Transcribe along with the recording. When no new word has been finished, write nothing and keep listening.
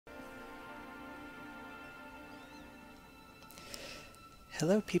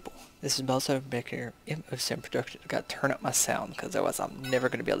Hello people, this is ModPack Here, MO7 Production. I gotta turn up my sound because otherwise I'm never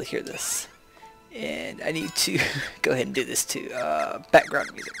gonna be able to hear this. And I need to go ahead and do this too.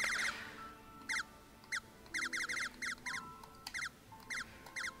 Background music.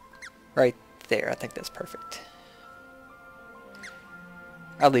 Right there, I think that's perfect.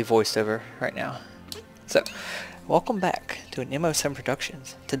 I'll leave voiceover right now. So, welcome back to an MO7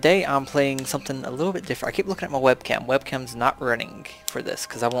 Productions. Today I'm playing something a little bit different. I keep looking at my webcam. Webcam's not running for this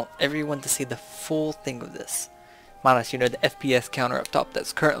because I want everyone to see the full thing of this. Minus, you know, the FPS counter up top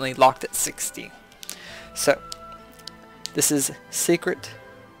that's currently locked at 60. So, this is Secret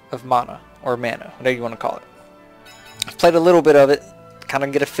of Mana, or Mana, whatever you want to call it. I've played a little bit of it, kind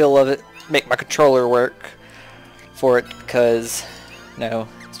of get a feel of it, make my controller work for it because, no,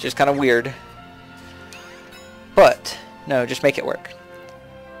 it's just kind of weird. But, no, just make it work.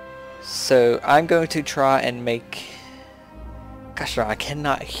 So, I'm going to try and make... Gosh darn, I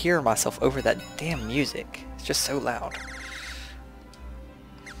cannot hear myself over that damn music. It's just so loud.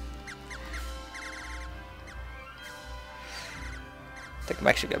 I think I'm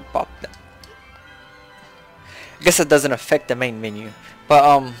actually going to bop that. I guess it doesn't affect the main menu.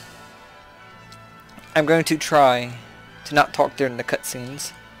 But, I'm going to try to not talk during the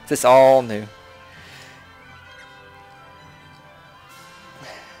cutscenes. This is all new.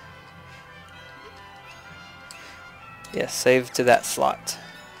 Yes, save to that slot.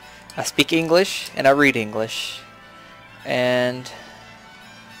 I speak English and I read English. And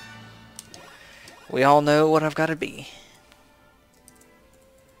we all know what I've got to be.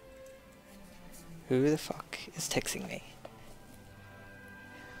 Who the fuck is texting me?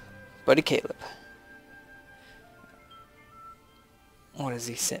 Buddy Caleb. What has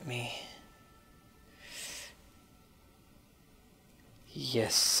he sent me?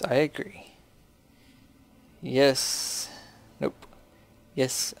 Yes, I agree. Yes. Nope.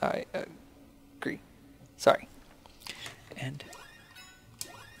 Yes, I agree. Sorry. And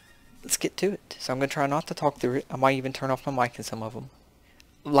let's get to it. So I'm going to try not to talk through it. I might even turn off my mic in some of them.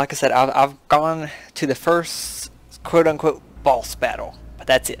 Like I said, I've gone to the first quote-unquote boss battle. But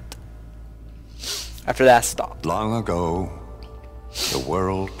that's it. After that, stop. Long ago, the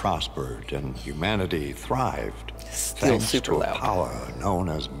world prospered and humanity thrived. Still thanks super to a loud. power known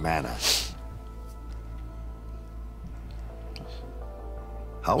as mana.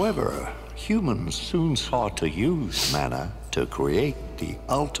 However, humans soon sought to use mana to create the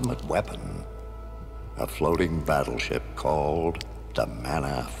ultimate weapon, a floating battleship called the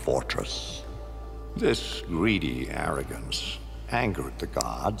Mana Fortress. This greedy arrogance angered the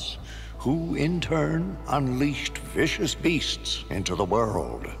gods, who in turn unleashed vicious beasts into the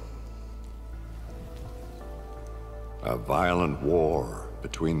world. A violent war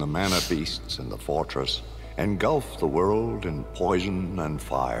between the mana beasts and the fortress engulfed the world in poison and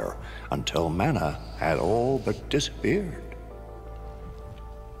fire until mana had all but disappeared.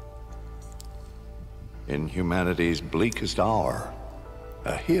 In humanity's bleakest hour,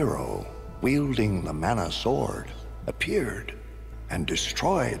 a hero wielding the mana sword appeared and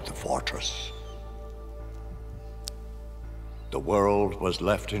destroyed the fortress. The world was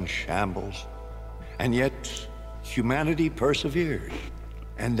left in shambles, and yet humanity persevered,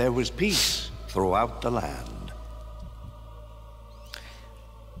 and there was peace throughout the land.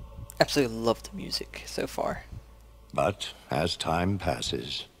 Absolutely love the music so far. But as time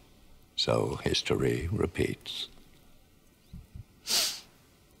passes, so history repeats.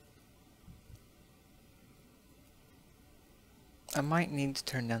 I might need to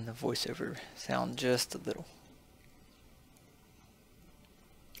turn down the voiceover sound just a little.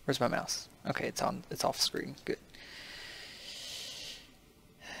 Where's my mouse? Okay, it's on. It's off screen. Good.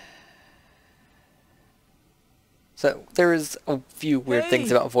 So there is a few weird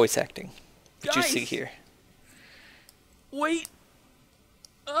things about voice acting that you see here. Wait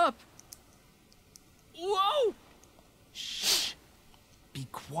up! Whoa! Shh! Be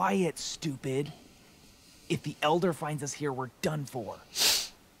quiet, stupid. If the Elder finds us here, we're done for.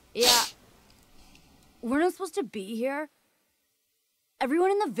 Yeah. We're not supposed to be here.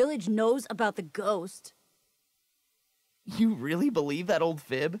 Everyone in the village knows about the ghost. You really believe that old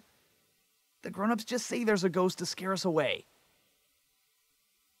fib? The grown-ups just say there's a ghost to scare us away.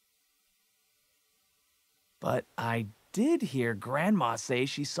 But I did hear Grandma say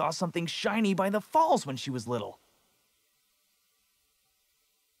she saw something shiny by the falls when she was little.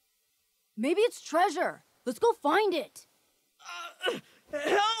 Maybe it's treasure. Let's go find it.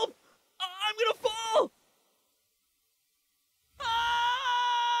 Help! I'm gonna fall!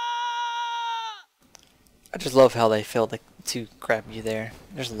 I just love how they failed to grab you there.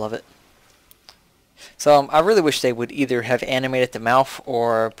 I just love it. So I really wish they would either have animated the mouth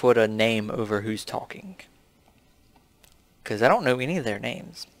or put a name over who's talking. Because I don't know any of their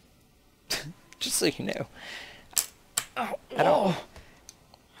names. Just so you know. Oh, I don't...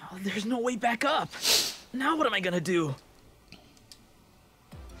 Oh, there's no way back up. Now what am I gonna do?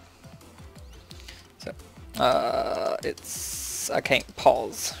 So, I can't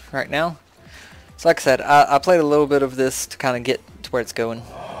pause right now. So like I said, I played a little bit of this to kind of get to where it's going.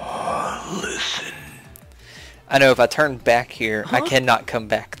 Listen. I know if I turn back here, I cannot come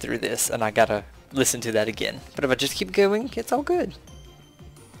back through this, and I gotta listen to that again. But if I just keep going, it's all good.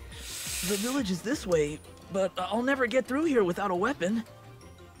 The village is this way, but I'll never get through here without a weapon.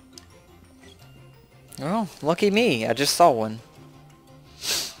 Well, lucky me, I just saw one.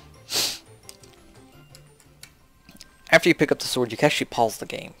 After you pick up the sword, you can actually pause the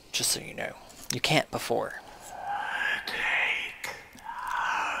game, just so you know. You can't before. Take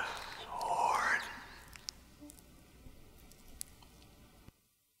a sword.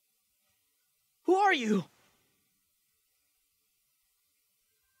 Who are you?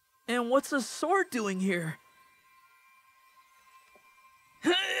 And what's a sword doing here?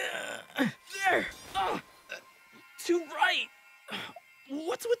 There! Too bright!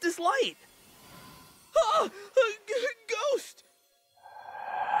 What's with this light? Ah! A ghost!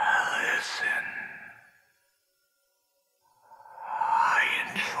 Listen. I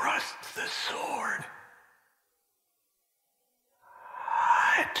entrust the sword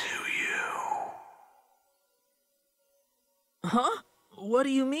to you. Huh? What do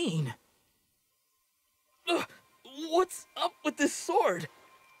you mean? What's up with this sword?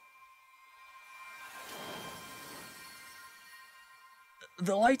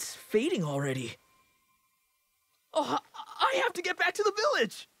 The light's fading already. Oh, I have to get back to the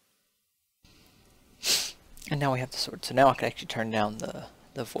village! And now we have the sword, so now I can actually turn down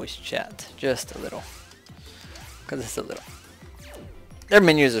the voice chat just a little. Because it's a little. Their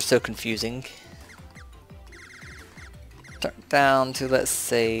menus are so confusing. Turn down to, let's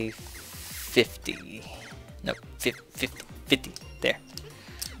say, 50. Nope, 50. There.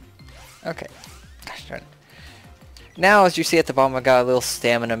 Okay. Gosh darn it. Now, as you see at the bottom, I got a little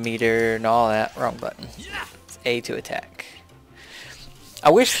stamina meter and all that. Wrong button. It's A to attack.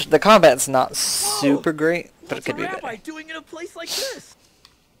 I wish the combat's not super great, but it could be better. What's a rabbi doing in a place like this?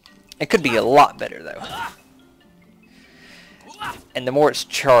 It could be a lot better, though. And the more it's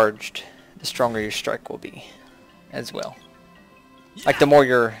charged, the stronger your strike will be, as well. Like, the more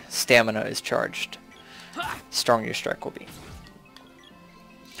your stamina is charged, the stronger your strike will be.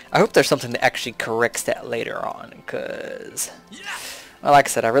 I hope there's something that actually corrects that later on, because, well, like I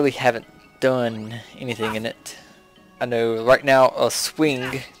said, I really haven't done anything in it. I know right now a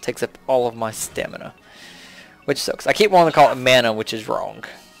swing takes up all of my stamina, which sucks. I keep wanting to call it mana, which is wrong.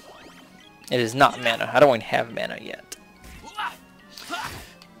 It is not mana. I don't even have mana yet.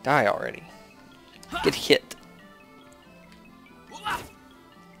 Die already. Get hit.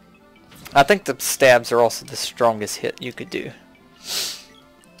 I think the stabs are also the strongest hit you could do.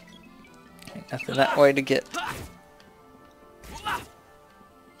 Ain't nothing that way to get.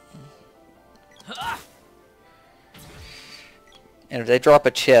 And if they drop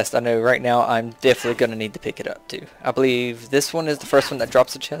a chest, I know right now I'm definitely going to need to pick it up too. I believe this one is the first one that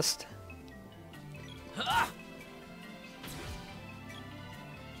drops a chest.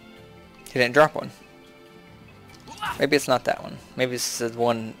 He didn't drop one. Maybe it's not that one. Maybe it's the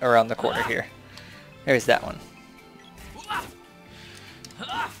one around the corner here. Maybe it's that one.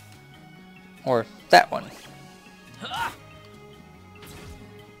 Or that one.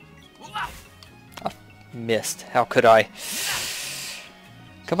 I missed. How could I?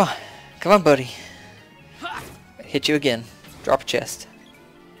 Come on. Come on, buddy. Hit you again. Drop a chest.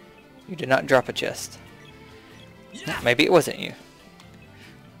 You did not drop a chest. Maybe it wasn't you.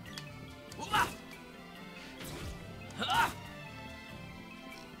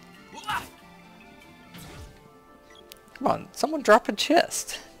 Come on, someone drop a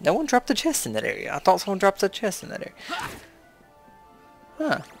chest. No one dropped a chest in that area. I thought someone dropped a chest in that area.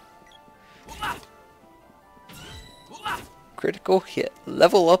 Huh. Critical hit.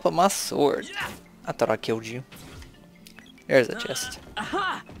 Level up on my sword. I thought I killed you. There's a chest.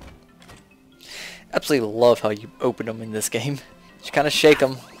 Absolutely love how you open them in this game. Just kind of shake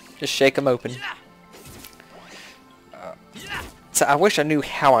them. Just shake them open. So I wish I knew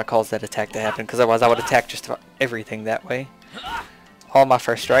how I caused that attack to happen, because otherwise I would attack just about everything that way. All my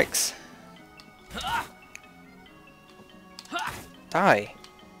first strikes. Die.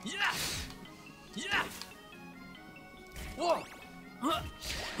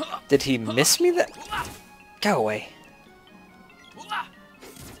 Did he miss me that? Go away.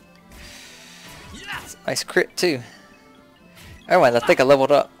 nice crit too. Oh, and I think I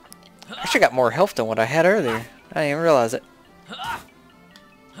leveled up. I actually got more health than what I had earlier. I didn't even realize it.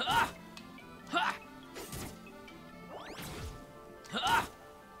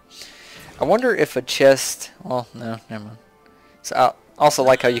 I wonder if a chest... Well, no, never mind. So I also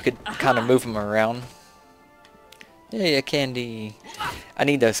like how you could kind of move them around. Yeah, candy. I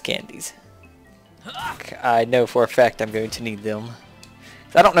need those candies. I know for a fact I'm going to need them.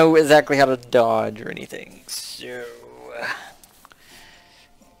 I don't know exactly how to dodge or anything, so...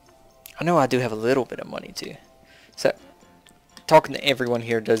 I know I do have a little bit of money too. So, talking to everyone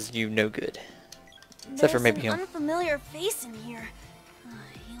here does you no good. Except for maybe him. There's an unfamiliar face in here.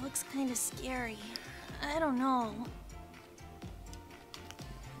 He looks kind of scary. I don't know.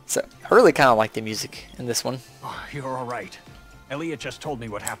 So, I really kind of like the music in this one. Oh, you're all right. Elliot just told me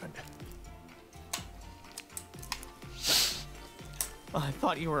what happened. I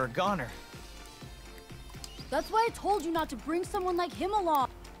thought you were a goner. That's why I told you not to bring someone like him along.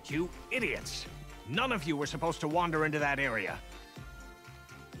 You idiots! None of you were supposed to wander into that area.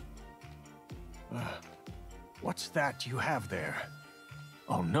 What's that you have there?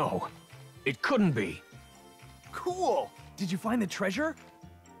 Oh no, it couldn't be. Cool! Did you find the treasure?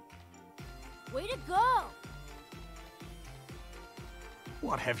 Way to go!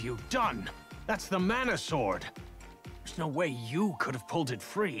 What have you done? That's the mana sword. There's no way you could have pulled it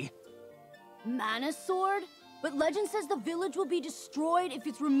free. Mana sword? But legend says the village will be destroyed if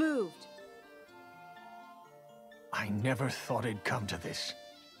it's removed. I never thought it'd come to this.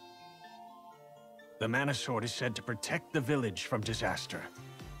 The mana sword is said to protect the village from disaster.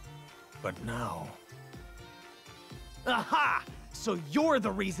 But now... Aha! So you're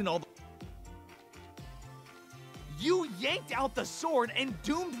the reason all the... You yanked out the sword and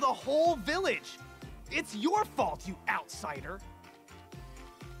doomed the whole village! It's your fault, you outsider!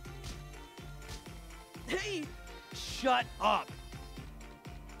 Hey! Shut up!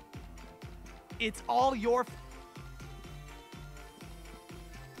 It's all your...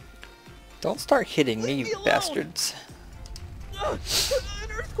 Don't start hitting me, you alone. bastards. An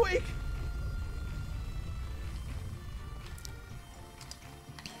earthquake!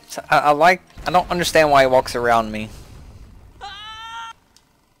 So I don't understand why he walks around me.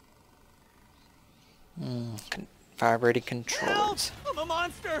 Vibrating controllers. Help! I'm a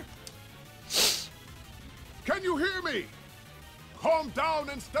monster! Can you hear me? Calm down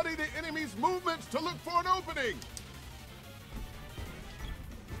and study the enemy's movements to look for an opening.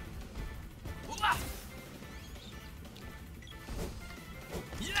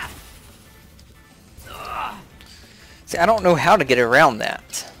 See, I don't know how to get around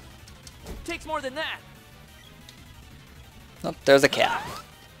that. Takes more than that. Oh, there's a cat.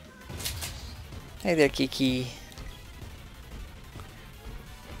 Hey there, Kiki.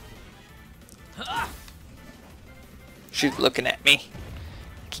 She's looking at me.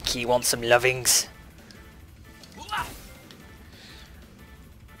 Kiki wants some lovings.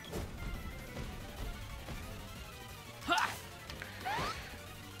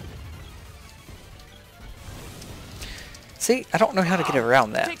 See, I don't know how to get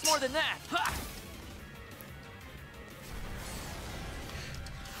around that. Takes more than that.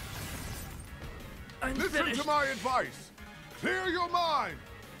 Listen to my advice. Clear your mind.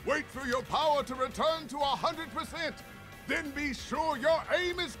 Wait for your power to return to 100%. Then be sure your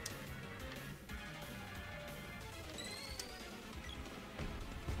aim is...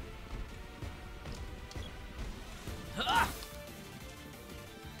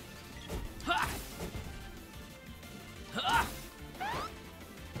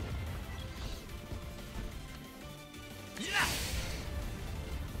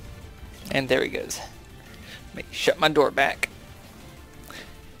 And there he goes. Let me shut my door back.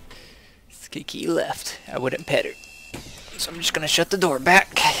 Kiki left. I wouldn't pet her. So I'm just gonna shut the door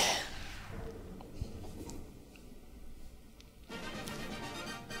back.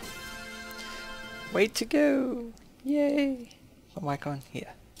 Way to go! Yay! Am I on?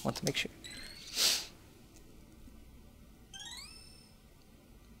 Yeah. Want to make sure.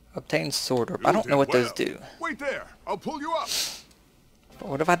 Obtain sword orb. I don't know what those do. Wait there. I'll pull you up. But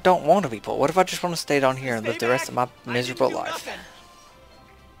what if I don't want to be pulled? What if I just want to stay down here and live the rest of my miserable life?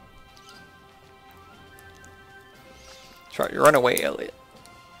 Try to run away, Elliot.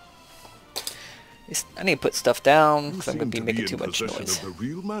 I need to put stuff down because I'm going to be making too much noise. Of the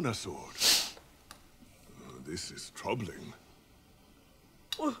real mana sword. This is troubling.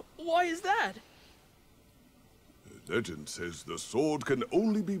 Why is that? Legend says the sword can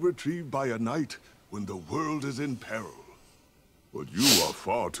only be retrieved by a knight when the world is in peril. But you are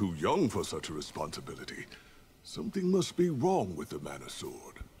far too young for such a responsibility. Something must be wrong with the mana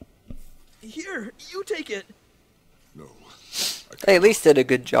sword. Here, you take it. No. They at least did a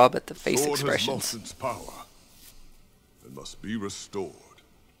good job at the face Sword has expressions. lost its power and must be restored.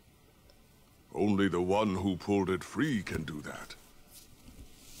 Only the one who pulled it free can do that.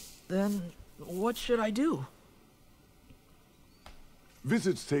 Then, what should I do?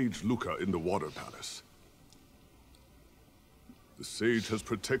 Visit Sage Luca in the Water Palace. The sage has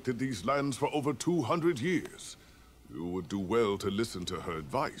protected these lands for over 200 years. You would do well to listen to her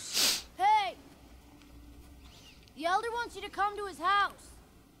advice. Hey! The Elder wants you to come to his house.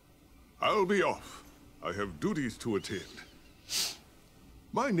 I'll be off. I have duties to attend.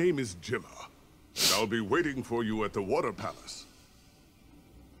 My name is Gemma, and I'll be waiting for you at the Water Palace.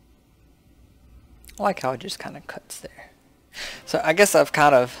 I like how it just kind of cuts there. So I guess I've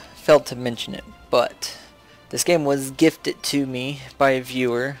kind of failed to mention it, but this game was gifted to me by a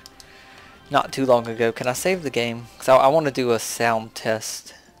viewer not too long ago. Can I save the game? Because I want to do a sound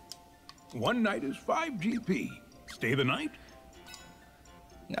test. One night is 5 GP. Stay the night?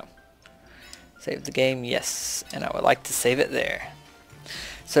 No. Save the game, yes. And I would like to save it there.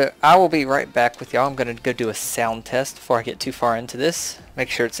 So I will be right back with y'all. I'm going to go do a sound test before I get too far into this. Make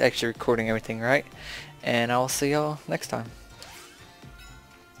sure it's actually recording everything right. And I will see y'all next time.